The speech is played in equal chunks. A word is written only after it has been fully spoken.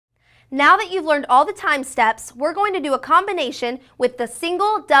Now that you've learned all the time steps, we're going to do a combination with the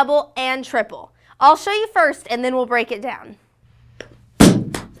single, double, and triple. I'll show you first and then we'll break it down.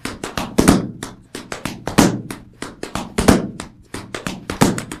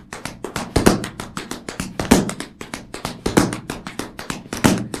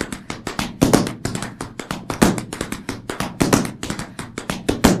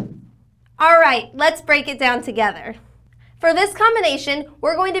 All right, let's break it down together. For this combination,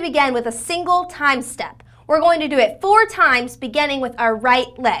 we're going to begin with a single time step. We're going to do it 4 times, beginning with our right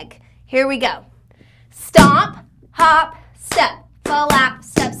leg. Here we go. Stomp, hop, step, flap,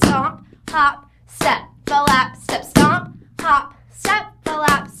 step, stomp, hop, step, flap, step, stomp, hop, step,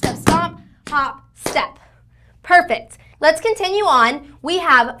 flap, step, stomp, hop, step. Perfect. Let's continue on. We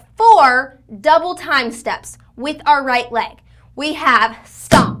have 4 double time steps with our right leg. We have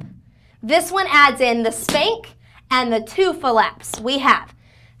stomp. This one adds in the spank and the 2 flaps. We have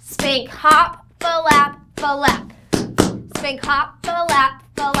spank, hop, flap, flap. Spank, hop, flap,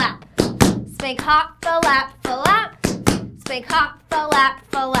 flap. Spank, hop, flap, flap. Spank, hop, flap,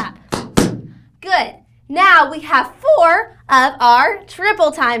 flap. Good. Now we have 4 of our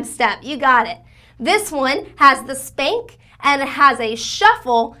triple time step. You got it. This one has the spank and it has a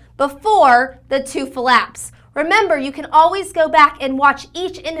shuffle before the 2 flaps. Remember, you can always go back and watch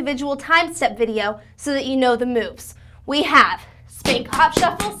each individual time step video so that you know the moves. We have spank, hop,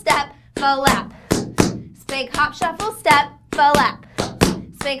 shuffle, step, flap. Spank, hop, shuffle, step, flap.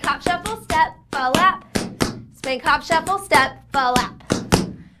 Spank, hop, shuffle, step, flap. Spank, hop, shuffle, step, flap.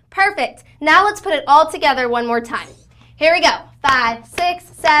 Perfect. Now let's put it all together one more time. Here we go. 5, 6,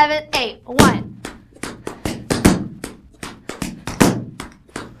 7, 8. 1.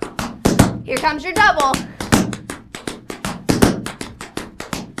 Here comes your double.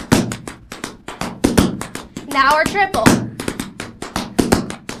 Now our triple.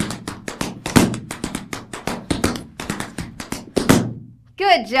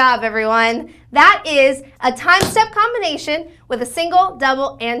 Good job, everyone. That is a time step combination with a single,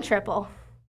 double, and triple.